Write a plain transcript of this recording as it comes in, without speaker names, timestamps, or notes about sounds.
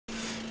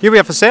Here we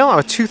have for sale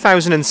our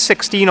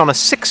 2016 on a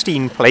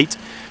 16 plate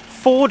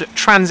Ford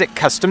Transit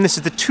Custom. This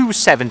is the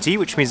 270,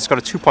 which means it's got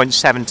a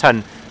 2.7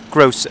 ton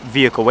gross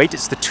vehicle weight.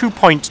 It's the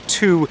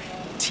 2.2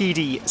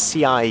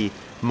 TDCi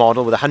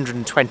model with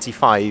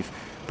 125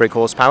 brake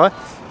horsepower.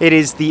 It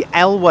is the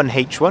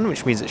L1H1,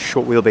 which means it's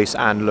short wheelbase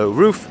and low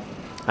roof,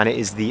 and it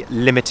is the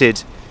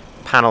limited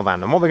panel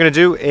van. And what we're going to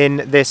do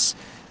in this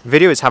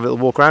video is have a little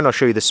walk around. I'll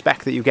show you the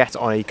spec that you get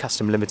on a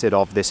custom limited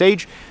of this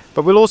age,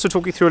 but we'll also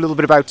talk you through a little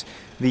bit about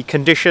the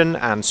condition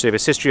and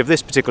service history of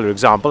this particular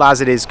example,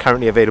 as it is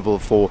currently available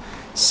for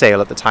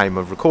sale at the time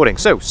of recording.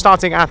 So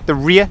starting at the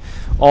rear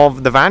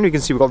of the van, you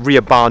can see we've got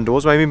rear barn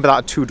doors. What I mean by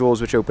that are two doors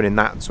which open in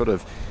that sort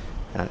of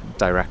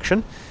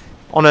direction.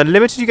 On a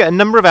limited you get a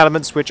number of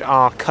elements which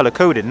are color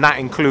coded, and that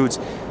includes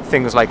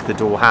things like the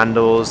door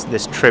handles,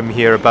 this trim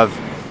here above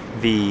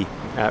the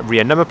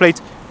rear number plate,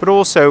 but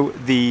also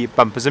the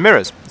bumpers and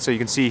mirrors. So you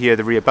can see here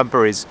the rear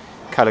bumper is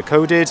color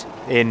coded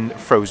in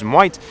frozen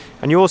white,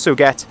 and you also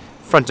get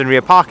front and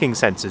rear parking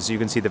sensors. You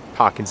can see the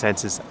parking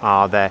sensors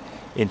are there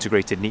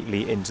integrated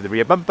neatly into the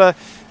rear bumper.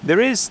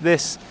 There is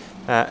this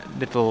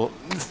little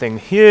thing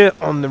here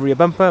on the rear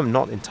bumper. I'm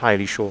not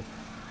entirely sure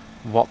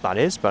what that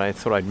is, but I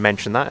thought I'd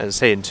mention that, as I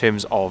say, in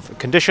terms of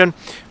condition.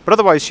 But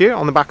otherwise here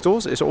on the back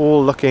doors it's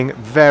all looking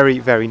very,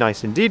 very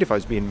nice indeed. If I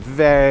was being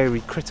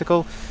very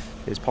critical,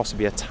 there's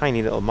possibly a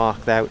tiny little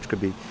mark there which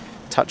could be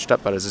touched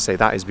up, but as I say,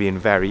 that is being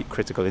very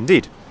critical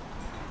indeed.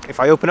 If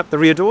I open up the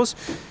rear doors,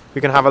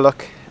 we can have a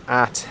look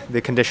at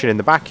the condition in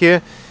the back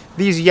here.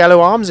 These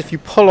yellow arms, if you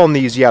pull on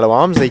these yellow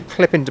arms, they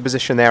clip into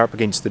position there up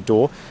against the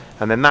door,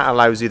 and then that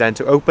allows you then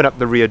to open up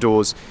the rear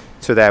doors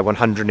to their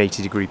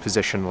 180-degree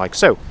position like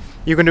so.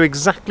 You can do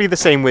exactly the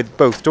same with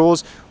both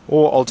doors,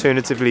 or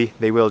alternatively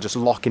they will just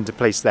lock into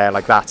place there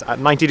like that at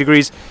 90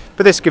 degrees,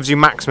 but this gives you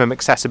maximum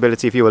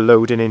accessibility if you were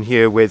loading in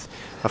here with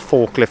a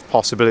forklift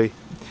possibly.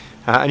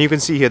 And you can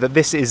see here that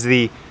this is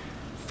the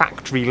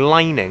factory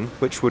lining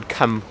which would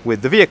come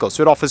with the vehicle,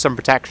 so it offers some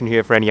protection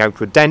here for any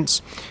outward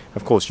dents.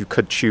 Of course you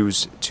could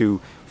choose to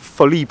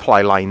fully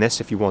ply line this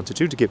if you wanted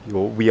to give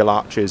your wheel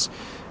arches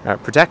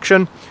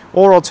protection,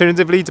 or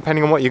alternatively,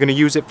 depending on what you're going to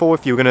use it for,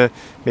 if you're going to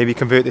maybe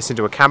convert this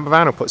into a camper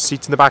van or put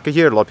seats in the back of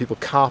here, a lot of people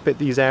carpet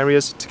these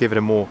areas to give it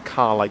a more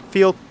car-like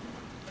feel.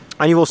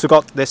 And you've also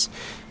got this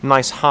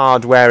nice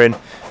hard-wearing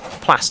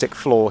plastic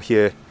floor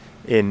here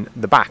in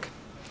the back.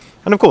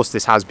 And of course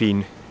this has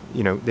been,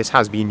 this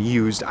has been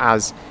used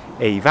as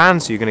a van,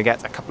 so you're going to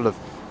get a couple of,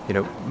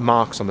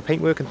 marks on the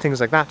paintwork and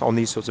things like that on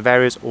these sorts of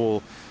areas,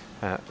 all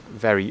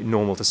very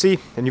normal to see.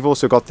 And you've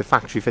also got the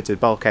factory-fitted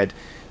bulkhead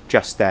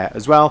just there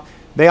as well.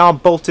 They are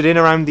bolted in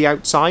around the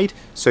outside,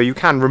 so you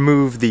can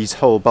remove these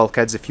whole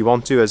bulkheads if you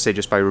want to, as I say,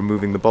 just by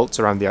removing the bolts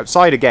around the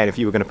outside. Again, if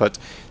you were going to put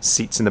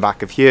seats in the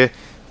back of here,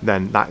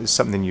 then that is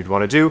something you'd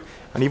want to do.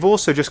 And you've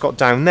also just got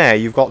down there,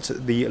 you've got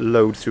the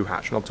load through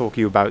hatch, and I'll talk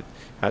you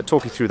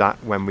through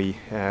that when we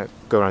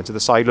go around to the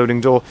side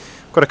loading door.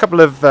 Got a couple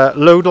of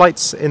load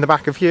lights in the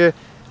back of here,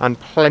 and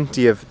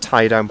plenty of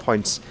tie down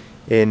points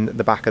in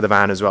the back of the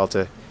van as well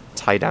to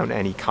tie down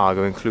any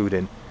cargo,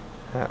 including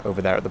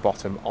over there at the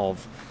bottom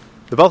of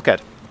the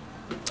bulkhead.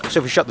 So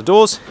if we shut the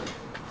doors,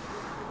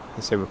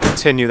 so we'll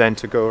continue then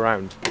to go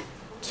around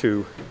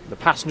to the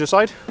passenger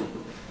side,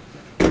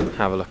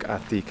 have a look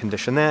at the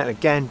condition there.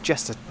 Again,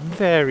 just a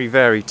very,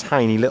 very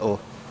tiny little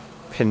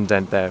pin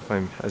dent there.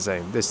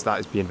 That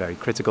is being very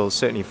critical,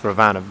 certainly for a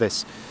van of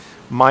this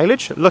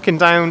mileage. Looking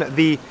down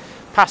the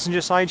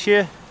passenger side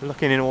here,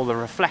 looking in all the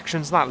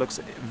reflections, that looks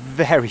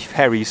very,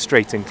 very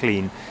straight and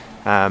clean.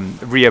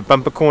 Rear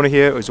bumper corner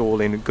here is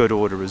all in good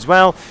order as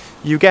well.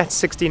 You get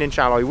 16-inch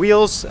alloy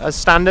wheels as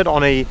standard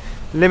on a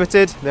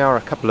limited. There are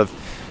a couple of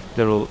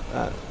little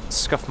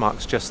scuff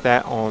marks just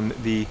there on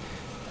the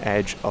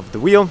edge of the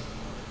wheel.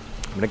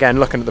 And again,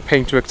 looking at the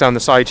paintwork down the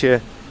side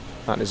here,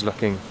 that is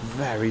looking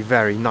very,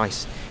 very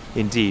nice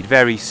indeed.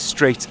 Very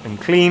straight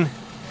and clean.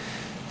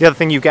 The other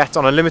thing you get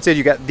on a limited,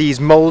 you get these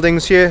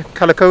mouldings here,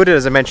 color coded.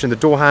 As I mentioned, the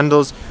door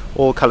handles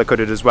all color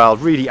coded as well.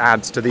 Really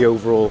adds to the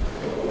overall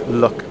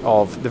look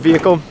of the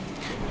vehicle.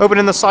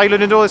 Opening the side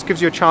loading door, this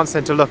gives you a chance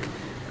then to look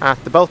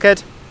at the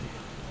bulkhead,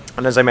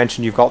 and as I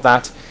mentioned, you've got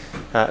that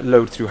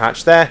load through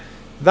hatch there.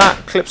 That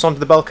clips onto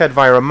the bulkhead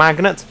via a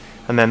magnet,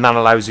 and then that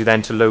allows you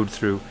then to load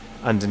through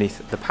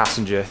underneath the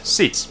passenger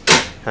seats.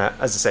 As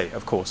I say,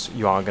 of course,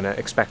 you are going to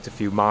expect a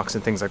few marks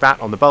and things like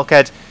that on the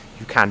bulkhead.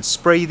 You can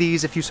spray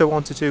these if you so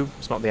wanted to.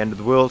 It's not the end of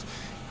the world,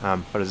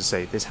 but as I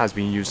say, this has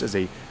been used as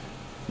a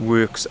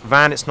works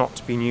van. It's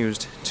not been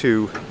used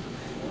to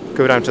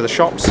go down to the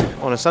shops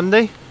on a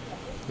Sunday,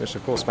 which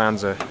of course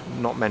vans are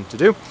not meant to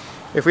do.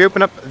 If we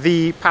open up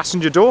the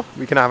passenger door,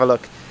 we can have a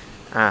look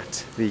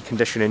at the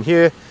condition in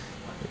here. It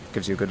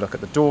gives you a good look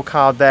at the door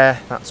card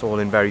there. That's all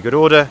in very good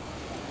order.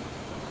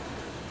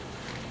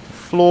 The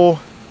floor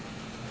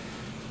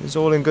is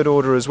all in good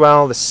order as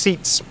well. The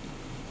seats,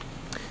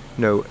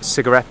 no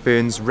cigarette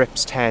burns,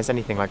 rips, tears,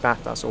 anything like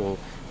that. That's all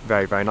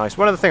very, very nice.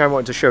 One other thing I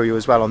wanted to show you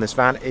as well on this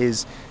van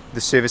is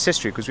the service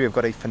history, because we have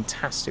got a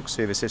fantastic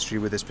service history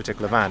with this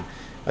particular van.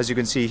 As you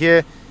can see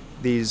here,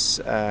 this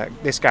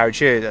garage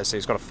here, so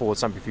it's got a Ford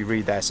stamp if you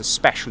read there. It's a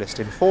specialist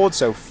in Ford,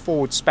 so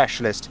Ford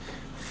specialist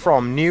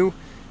from new.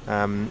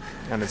 And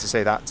as I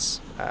say, that's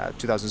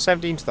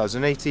 2017,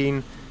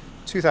 2018,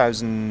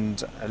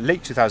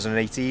 late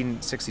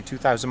 2018,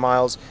 62,000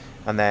 miles,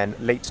 and then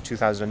late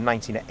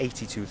 2019 at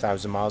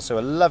 82,000 miles. So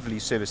a lovely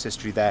service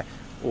history there,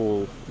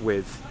 all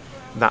with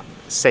that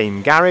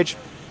same garage.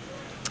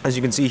 As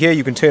you can see here,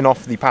 you can turn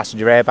off the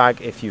passenger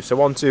airbag if you so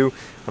want to,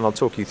 and I'll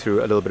talk you through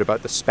a little bit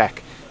about the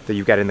spec that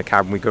you get in the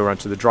cab when we go around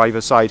to the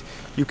driver's side.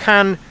 You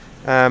can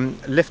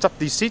lift up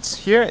these seats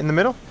here in the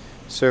middle.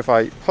 So if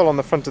I pull on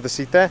the front of the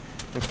seat there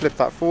and flip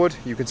that forward,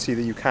 you can see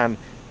that you can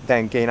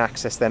then gain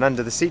access then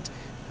under the seat,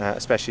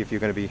 especially if you're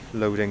going to be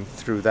loading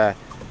through there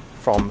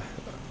from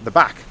the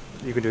back.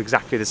 You can do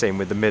exactly the same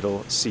with the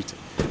middle seat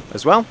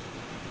as well.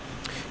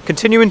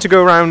 Continuing to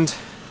go around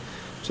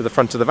to the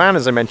front of the van,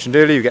 as I mentioned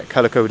earlier, you get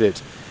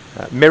colour-coded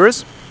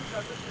mirrors,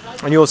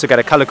 and you also get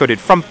a colour-coded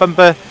front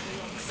bumper,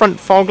 front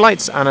fog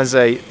lights, and as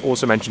I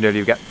also mentioned earlier,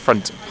 you get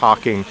front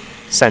parking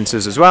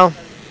sensors as well.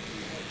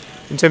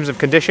 In terms of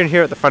condition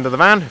here at the front of the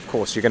van, of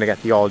course you're going to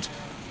get the odd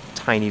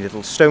tiny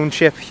little stone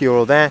chip here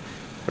or there,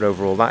 but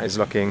overall that is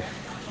looking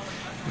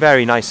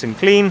very nice and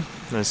clean,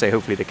 and I say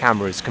hopefully the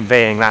camera is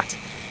conveying that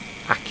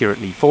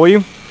accurately for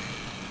you.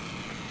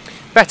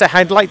 Better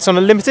headlights on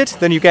a limited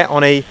than you get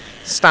on a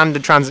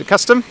standard Transit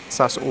Custom,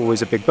 so that's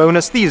always a big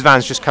bonus. These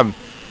vans just come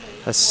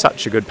as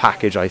such a good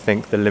package, I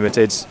think, the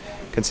limiteds,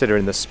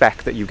 considering the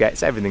spec that you get.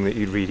 It's everything that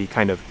you'd really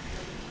kind of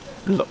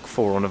look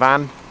for on a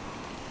van.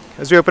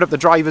 As we open up the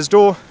driver's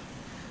door,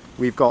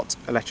 we've got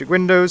electric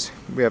windows,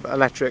 we have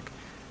electric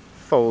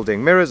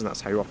folding mirrors, and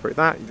that's how you operate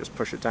that. You just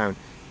push it down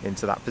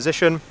into that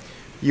position.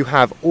 You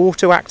have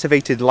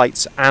auto-activated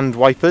lights and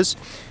wipers.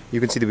 You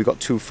can see that we've got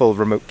 2 full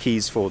remote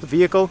keys for the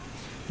vehicle.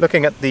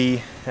 Looking at the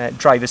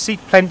driver's seat,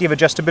 plenty of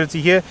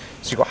adjustability here.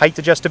 So you've got height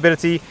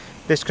adjustability.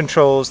 This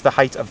controls the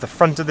height of the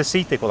front of the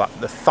seat. They call that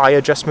the thigh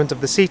adjustment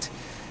of the seat.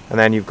 And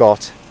then you've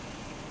got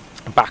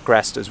a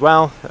backrest as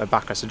well, a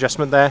backrest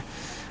adjustment there.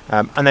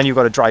 And then you've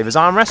got a driver's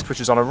armrest, which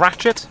is on a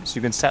ratchet, so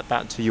you can set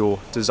that to your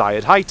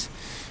desired height.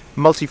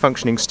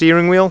 Multi-functioning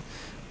steering wheel.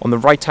 On the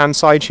right-hand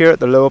side here at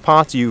the lower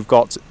part, you've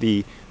got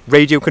the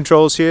radio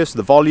controls here, so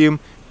the volume.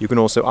 You can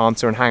also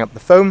answer and hang up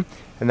the phone.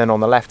 And then on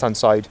the left-hand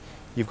side,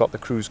 you've got the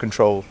cruise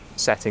control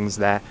settings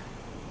there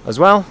as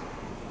well.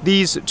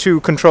 These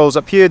 2 controls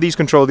up here, these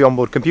control the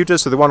onboard computer.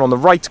 So the one on the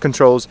right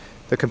controls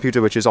the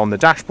computer which is on the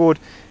dashboard.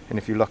 And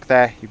if you look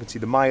there, you can see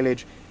the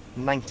mileage,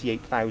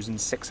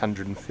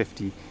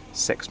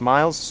 98,656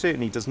 miles.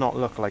 Certainly does not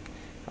look like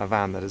a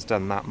van that has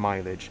done that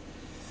mileage.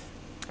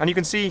 And you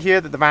can see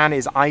here that the van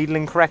is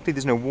idling correctly.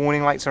 There's no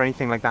warning lights or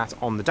anything like that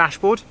on the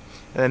dashboard.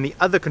 And then the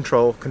other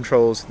control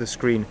controls the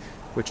screen,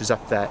 which is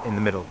up there in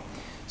the middle.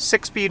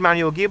 6-speed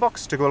manual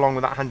gearbox to go along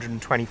with that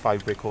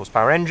 125 brake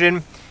horsepower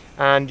engine,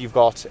 and you've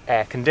got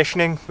air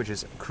conditioning, which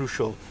is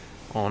crucial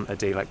on a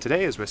day like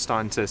today, as we're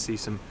starting to see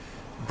some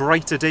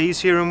brighter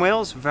days here in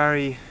Wales.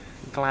 Very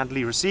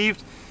gladly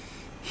received.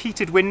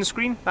 Heated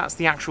windscreen, that's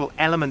the actual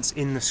elements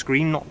in the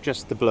screen, not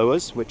just the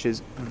blowers, which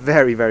is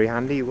very, very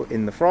handy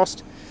in the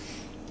frost.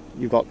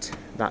 You've got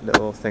that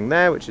little thing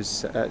there, which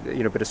is a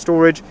bit of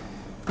storage.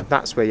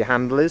 That's where your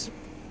handle is,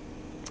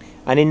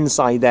 and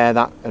inside there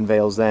that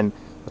unveils then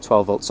a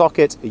 12-volt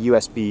socket, a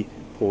USB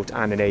port,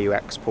 and an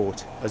AUX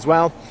port as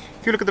well.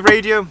 If you look at the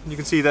radio, you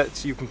can see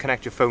that you can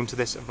connect your phone to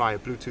this via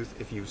Bluetooth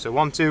if you so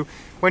want to.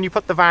 When you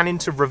put the van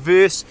into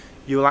reverse,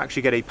 you'll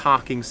actually get a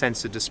parking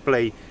sensor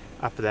display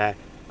up there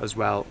as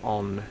well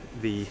on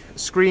the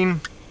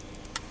screen.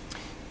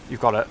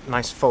 You've got a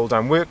nice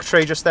fold-down work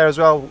tray just there as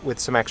well, with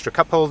some extra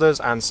cup holders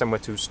and somewhere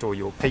to store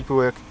your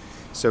paperwork.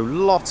 So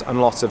lots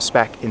and lots of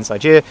spec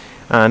inside here.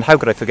 And how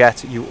could I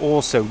forget, you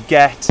also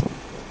get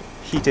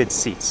heated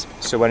seats.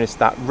 So when it's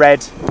that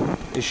red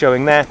is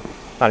showing there,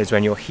 that is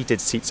when your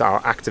heated seats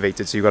are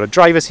activated. So you've got a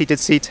driver's heated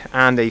seat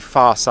and a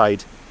far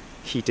side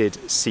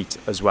heated seat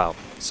as well.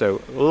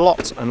 So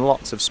lots and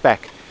lots of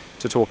spec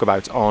to talk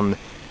about on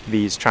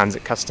these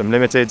Transit Custom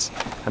Limiteds.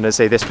 And as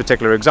I say, this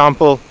particular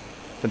example,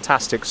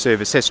 fantastic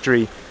service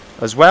history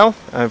as well.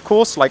 And of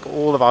course, like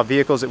all of our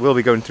vehicles, it will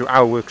be going through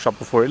our workshop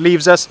before it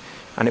leaves us,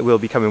 and it will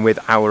be coming with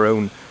our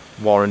own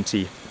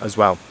warranty as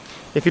well.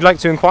 If you'd like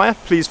to inquire,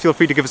 please feel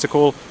free to give us a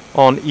call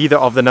on either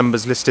of the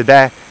numbers listed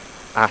there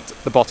at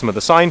the bottom of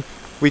the sign.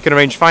 We can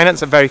arrange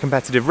finance at very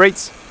competitive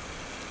rates,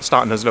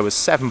 starting as low as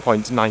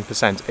 7.9%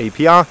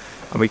 APR,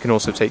 and we can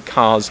also take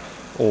cars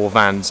or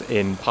vans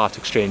in part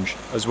exchange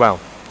as well.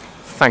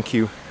 Thank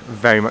you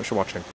very much for watching.